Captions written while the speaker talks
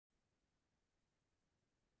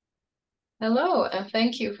Hello, and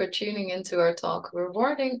thank you for tuning into our talk,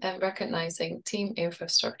 Rewarding and Recognizing Team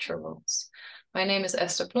Infrastructure Roles. My name is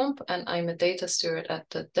Esther Plomp, and I'm a data steward at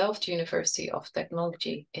the Delft University of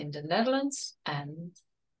Technology in the Netherlands. And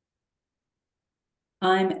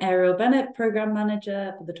I'm Ariel Bennett, Program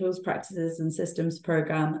Manager for the Tools, Practices and Systems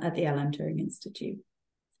Program at the LM Turing Institute.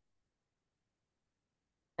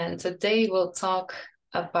 And today we'll talk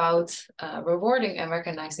about rewarding and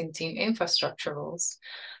recognizing team infrastructure roles.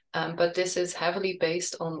 But this is heavily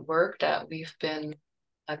based on work that we've been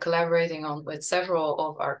collaborating on with several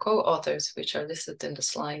of our co-authors, which are listed in the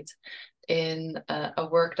slide, in a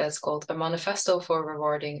work that's called A Manifesto for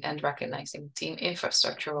Rewarding and Recognizing Team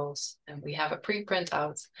Infrastructure Roles. And we have a preprint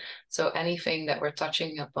out, so anything that we're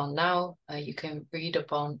touching upon now, you can read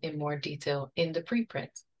upon in more detail in the preprint.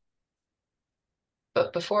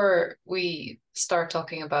 But before we start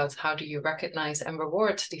talking about how do you recognize and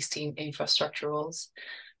reward these team infrastructure roles,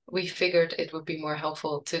 we figured it would be more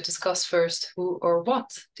helpful to discuss first who or what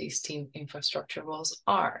these team infrastructure roles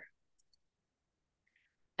are.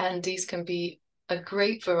 And these can be a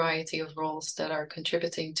great variety of roles that are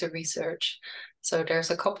contributing to research. So there's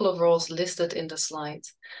a couple of roles listed in the slide,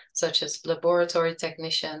 such as laboratory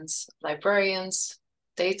technicians, librarians,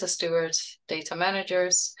 data stewards, data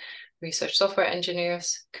managers, research software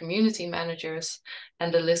engineers, community managers,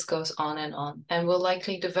 and the list goes on and will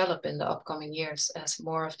likely develop in the upcoming years as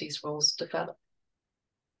more of these roles develop.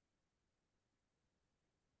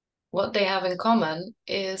 What they have in common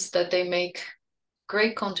is that they make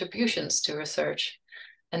great contributions to research,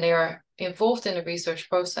 and they are involved in the research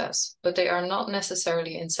process, but they are not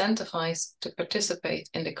necessarily incentivized to participate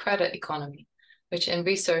in the credit economy, which in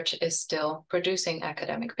research is still producing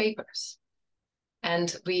academic papers.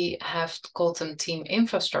 And we have called them team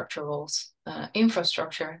infrastructure roles,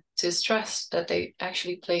 infrastructure, to stress that they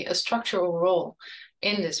actually play a structural role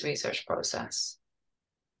in this research process.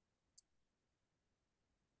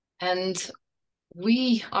 And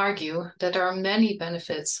we argue that there are many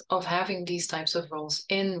benefits of having these types of roles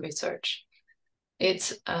in research.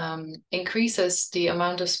 It increases the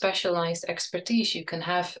amount of specialized expertise you can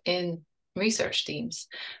have in research teams,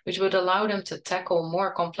 which would allow them to tackle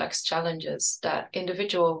more complex challenges that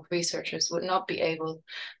individual researchers would not be able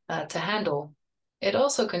to handle. It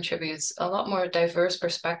also contributes a lot more diverse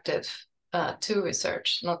perspective to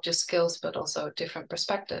research, not just skills, but also different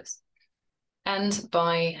perspectives. And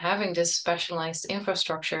by having this specialized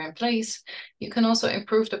infrastructure in place, you can also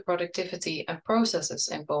improve the productivity and processes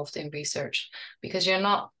involved in research, because you're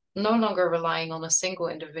no longer relying on a single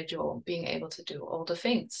individual being able to do all the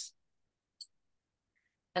things.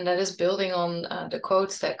 And that is building on the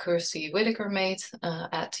quotes that Kirsty Whitaker made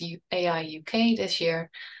at AI UK this year.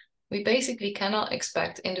 We basically cannot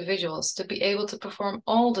expect individuals to be able to perform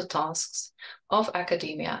all the tasks of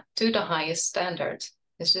academia to the highest standard.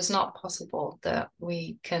 It's just not possible that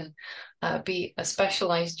we can be a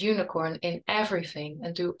specialized unicorn in everything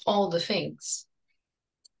and do all the things.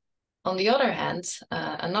 On the other hand,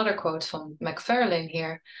 another quote from McFarlane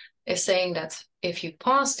here is saying that if you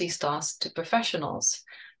pass these tasks to professionals,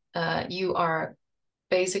 you are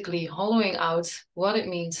basically hollowing out what it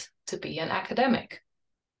means to be an academic.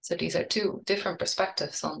 So these are two different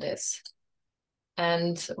perspectives on this.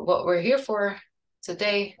 And what we're here for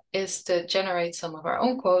today is to generate some of our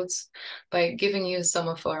own quotes by giving you some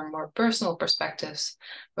of our more personal perspectives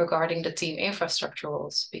regarding the team infrastructure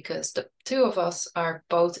roles, because the two of us are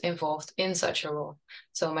both involved in such a role.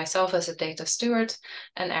 So myself as a data steward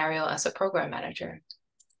and Ariel as a program manager.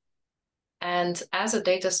 And as a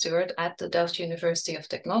data steward at the Delft University of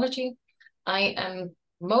Technology, I am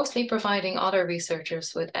mostly providing other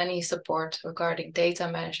researchers with any support regarding data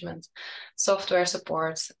management, software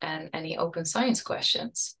support, and any open science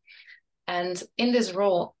questions. And in this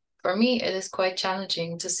role, for me, it is quite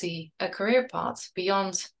challenging to see a career path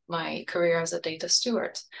beyond my career as a data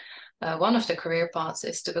steward. One of the career paths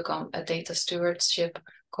is to become a data stewardship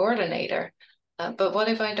coordinator. But what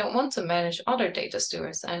if I don't want to manage other data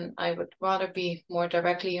stewards and I would rather be more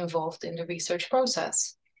directly involved in the research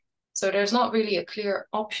process? So there's not really a clear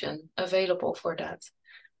option available for that.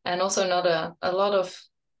 And also not a lot of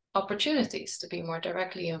opportunities to be more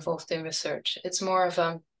directly involved in research. It's more of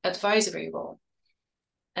an advisory role.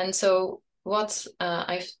 And so what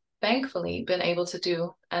I've thankfully been able to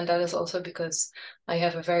do, and that is also because I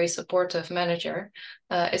have a very supportive manager,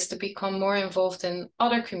 is to become more involved in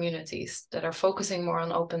other communities that are focusing more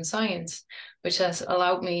on open science, which has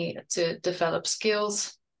allowed me to develop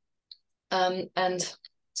skills and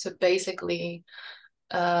to basically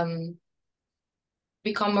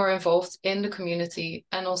become more involved in the community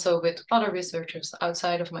and also with other researchers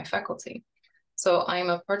outside of my faculty. So I'm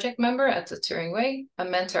a project member at the Turing Way, a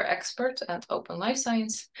mentor expert at Open Life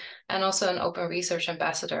Science, and also an open research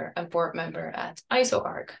ambassador and board member at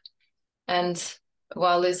ISO-ARC. And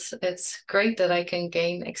while it's great that I can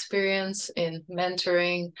gain experience in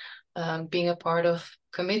mentoring, being a part of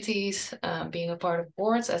committees, being a part of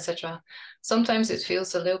boards, etc., sometimes it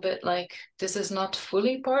feels a little bit like this is not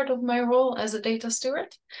fully part of my role as a data steward,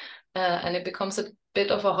 and it becomes a bit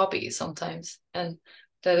of a hobby sometimes. And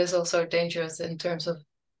that is also dangerous in terms of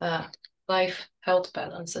life health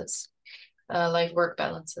balances, life work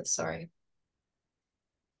balances, sorry.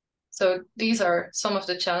 So these are some of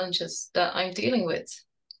the challenges that I'm dealing with.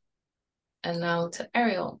 And now to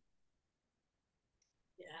Ariel.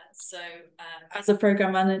 So as a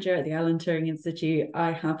program manager at the Alan Turing Institute,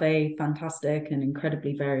 I have a fantastic and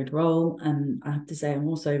incredibly varied role. And I have to say, I'm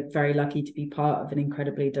also very lucky to be part of an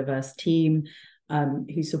incredibly diverse team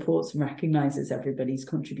who supports and recognises everybody's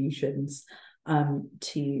contributions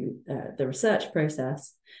to the research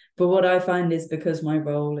process. But what I find is, because my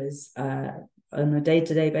role is on a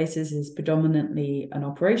day-to-day basis is predominantly an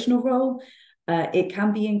operational role, it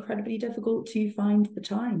can be incredibly difficult to find the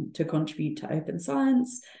time to contribute to open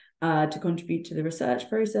science, to contribute to the research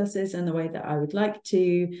processes in the way that I would like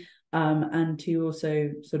to, and to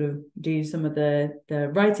also sort of do some of the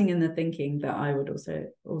writing and the thinking that I would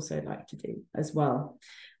also like to do as well.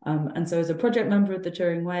 And so as a project member of the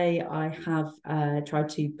Turing Way, I have tried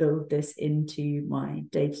to build this into my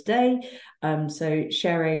day-to-day. So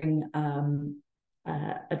sharing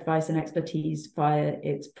advice and expertise via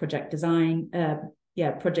its project design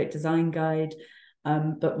guide.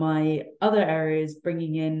 But my other areas,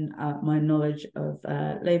 bringing in my knowledge of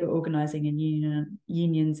labour organising and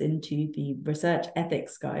unions into the research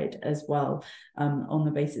ethics guide as well, on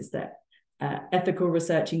the basis that ethical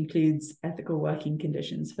research includes ethical working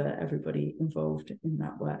conditions for everybody involved in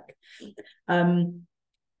that work.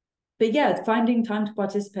 But yeah, finding time to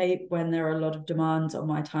participate when there are a lot of demands on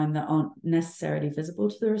my time that aren't necessarily visible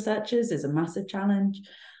to the researchers is a massive challenge.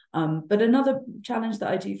 But another challenge that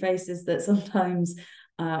I do face is that sometimes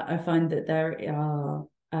I find that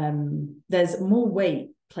there's more weight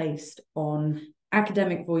placed on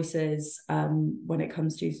academic voices when it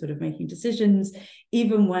comes to sort of making decisions,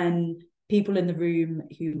 even when people in the room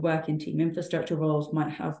who work in team infrastructure roles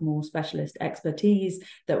might have more specialist expertise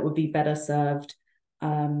that would be better served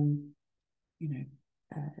working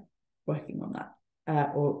on that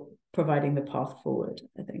or providing the path forward,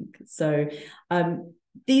 I think. So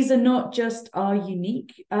these are not just our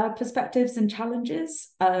unique perspectives and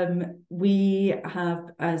challenges. We have,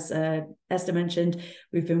 as Esther mentioned,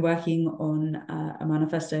 we've been working on a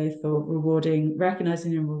manifesto for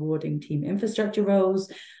recognizing and rewarding team infrastructure roles.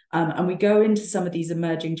 And we go into some of these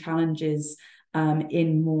emerging challenges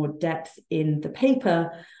in more depth in the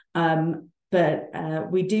paper. But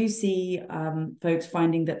we do see folks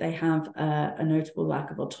finding that they have a notable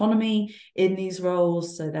lack of autonomy in these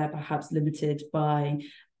roles. So they're perhaps limited by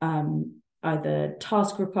either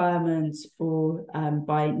task requirements or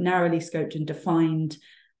by narrowly scoped and defined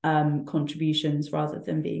contributions, rather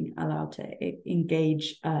than being allowed to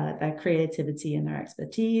engage their creativity and their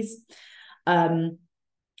expertise.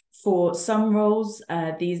 For some roles,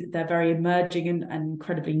 they're very emerging and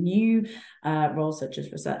incredibly new. Roles such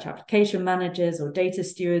as research application managers or data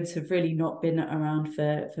stewards have really not been around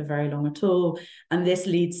for very long at all. And this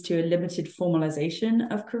leads to a limited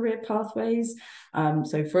formalization of career pathways.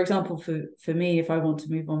 So for example, for me, if I want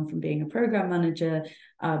to move on from being a program manager,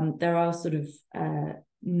 there are sort of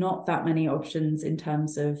not that many options in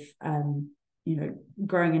terms of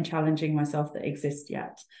growing and challenging myself that exist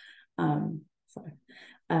yet.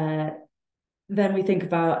 Then we think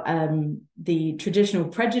about the traditional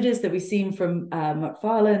prejudice that we've seen from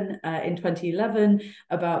McFarlane in 2011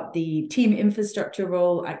 about the team infrastructure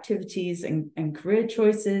role, activities and career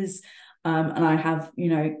choices. And I have,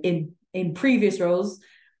 in previous roles,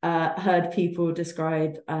 heard people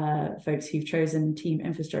describe folks who've chosen team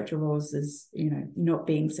infrastructure roles as, not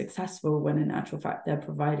being successful, when in actual fact they're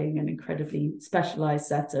providing an incredibly specialized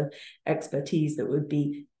set of expertise that would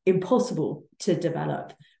be impossible to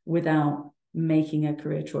develop without making a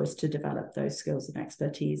career choice to develop those skills and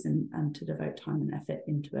expertise and to devote time and effort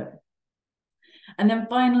into it. And then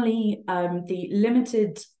finally, the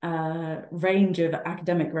limited range of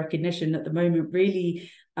academic recognition at the moment really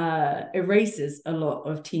erases a lot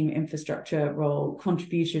of team infrastructure role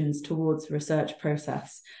contributions towards the research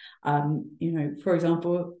process. For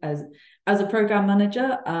example, as a program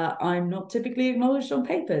manager, I'm not typically acknowledged on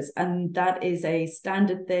papers, and that is a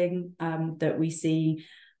standard thing that we see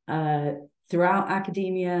throughout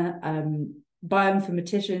academia.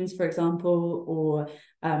 Bioinformaticians, for example, or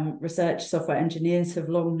Research software engineers have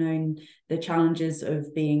long known the challenges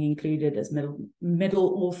of being included as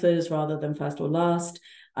middle authors rather than first or last,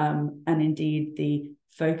 and indeed the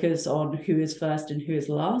focus on who is first and who is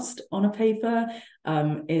last on a paper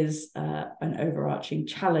is an overarching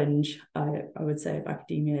challenge, I would say, of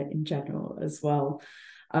academia in general as well.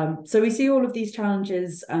 So we see all of these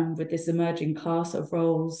challenges with this emerging class of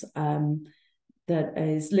roles that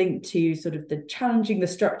is linked to sort of the challenging the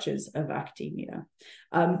structures of academia.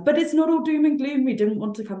 But it's not all doom and gloom. We didn't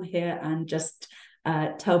want to come here and just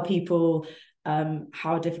tell people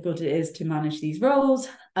how difficult it is to manage these roles.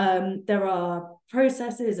 There are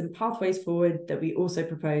processes and pathways forward that we also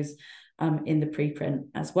propose in the preprint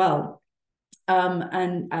as well.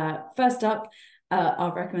 First up,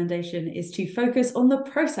 our recommendation is to focus on the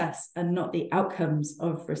process and not the outcomes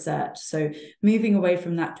of research. So moving away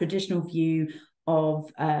from that traditional view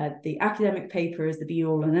of the academic paper as the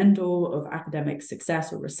be-all and end-all of academic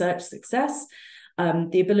success or research success,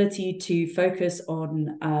 the ability to focus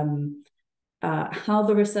on how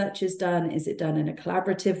the research is done. Is it done in a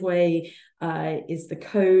collaborative way? Is the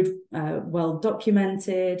code well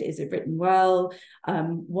documented? Is it written well?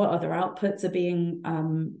 What other outputs are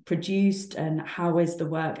being produced? And how is the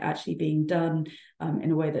work actually being done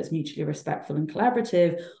in a way that's mutually respectful and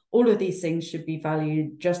collaborative? All of these things should be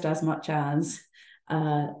valued just as much as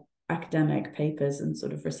academic papers and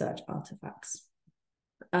sort of research artifacts.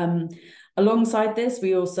 Alongside this,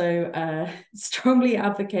 we also strongly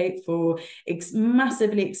advocate for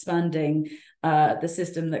massively expanding the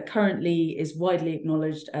system that currently is widely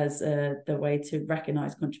acknowledged as the way to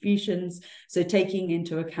recognise contributions. So taking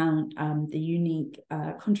into account the unique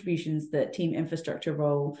contributions that team infrastructure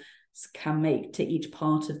roles can make to each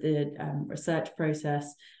part of the research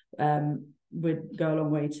process would go a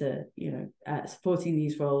long way to supporting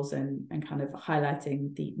these roles and kind of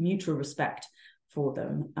highlighting the mutual respect for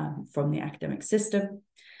them from the academic system.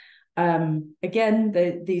 Again,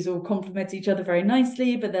 these all complement each other very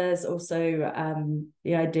nicely, but there's also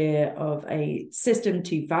the idea of a system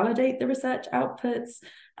to validate the research outputs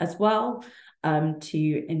as well,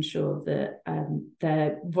 to ensure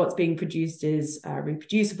that what's being produced is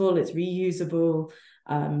reproducible, it's reusable,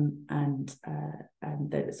 and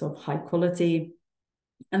that it's of high quality.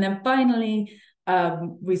 And then finally,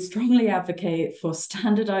 we strongly advocate for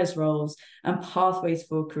standardized roles and pathways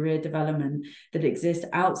for career development that exist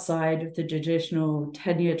outside of the traditional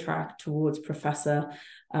tenure track towards professor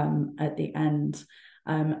at the end.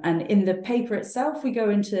 And in the paper itself, we go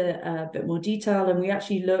into a bit more detail, and we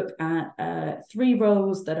actually look at 3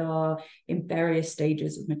 roles that are in various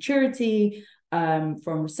stages of maturity,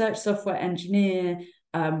 from research software engineer,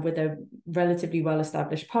 with a relatively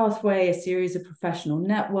well-established pathway, a series of professional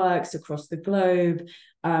networks across the globe,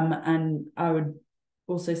 and I would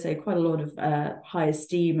also say quite a lot of high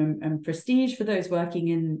esteem and prestige for those working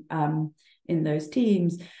in those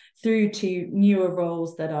teams, through to newer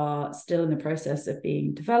roles that are still in the process of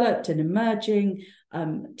being developed and emerging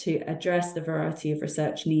to address the variety of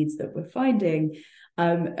research needs that we're finding.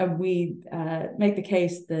 And we make the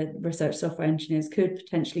case that research software engineers could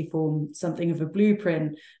potentially form something of a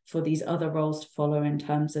blueprint for these other roles to follow in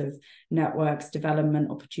terms of networks, development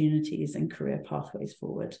opportunities, and career pathways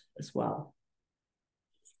forward as well.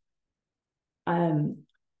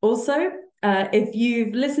 Also, if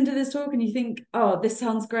you've listened to this talk and you think, oh, this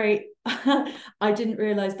sounds great, I didn't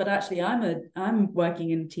realize, but actually I'm working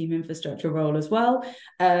in a team infrastructure role as well.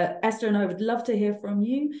 Esther and I would love to hear from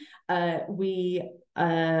you. We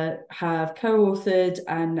have co-authored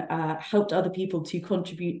and helped other people to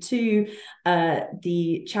contribute to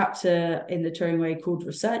the chapter in the Turing Way called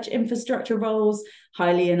Research Infrastructure Roles,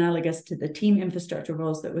 highly analogous to the team infrastructure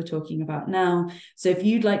roles that we're talking about now. So if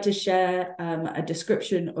you'd like to share a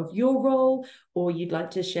description of your role, or you'd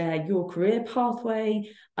like to share your career pathway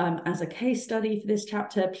as a case study for this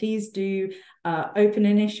chapter, please do open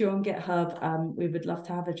an issue on GitHub. We would love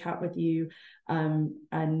to have a chat with you and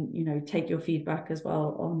take your feedback as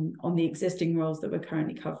well on the existing roles that we're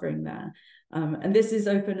currently covering there. And this is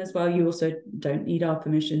open as well. You also don't need our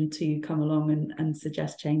permission to come along and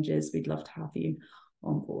suggest changes. We'd love to have you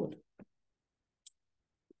on board.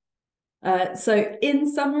 So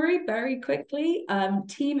in summary, very quickly,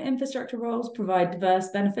 team infrastructure roles provide diverse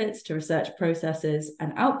benefits to research processes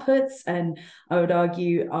and outputs, and I would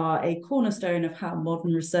argue are a cornerstone of how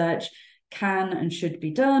modern research can and should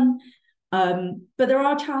be done. But there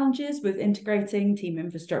are challenges with integrating team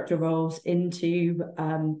infrastructure roles into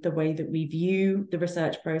the way that we view the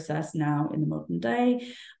research process now in the modern day,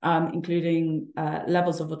 including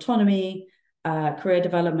levels of autonomy, career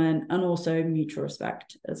development, and also mutual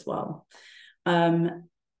respect as well.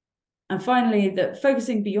 And finally, that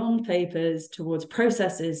focusing beyond papers towards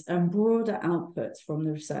processes and broader outputs from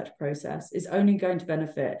the research process is only going to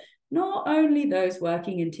benefit not only those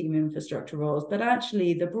working in team infrastructure roles, but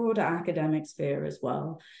actually the broader academic sphere as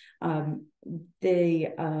well.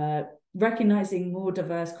 Recognizing more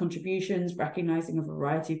diverse contributions, recognizing a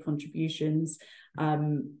variety of contributions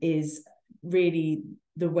is really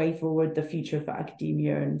the way forward, the future for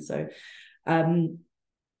academia. And so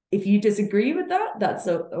if you disagree with that, that's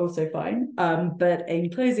also fine. But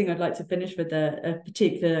in closing, I'd like to finish with a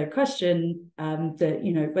particular question that,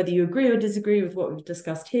 you know, whether you agree or disagree with what we've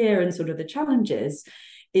discussed here and sort of the challenges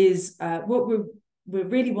is what we're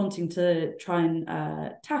really wanting to try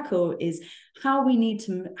and tackle is how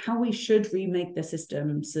we should remake the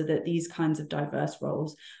system so that these kinds of diverse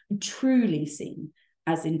roles are truly seen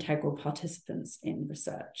as integral participants in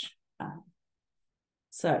research.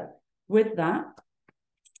 So with that,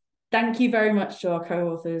 thank you very much to our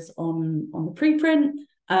co-authors on the preprint.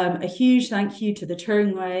 A huge thank you to the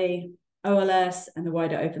Turing Way, OLS, and the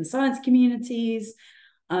wider open science communities.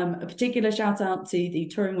 A particular shout out to the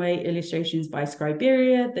Turing Way illustrations by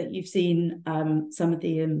Scriberia that you've seen some of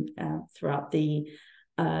the throughout the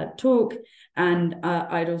talk. And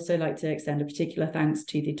I'd also like to extend a particular thanks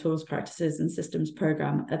to the Tools, Practices and Systems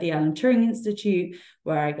program at the Alan Turing Institute,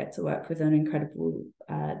 where I get to work with an incredible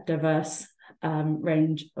diverse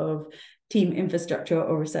range of team infrastructure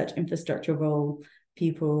or research infrastructure role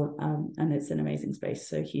people, and it's an amazing space.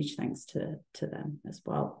 So huge thanks to them as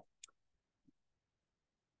well.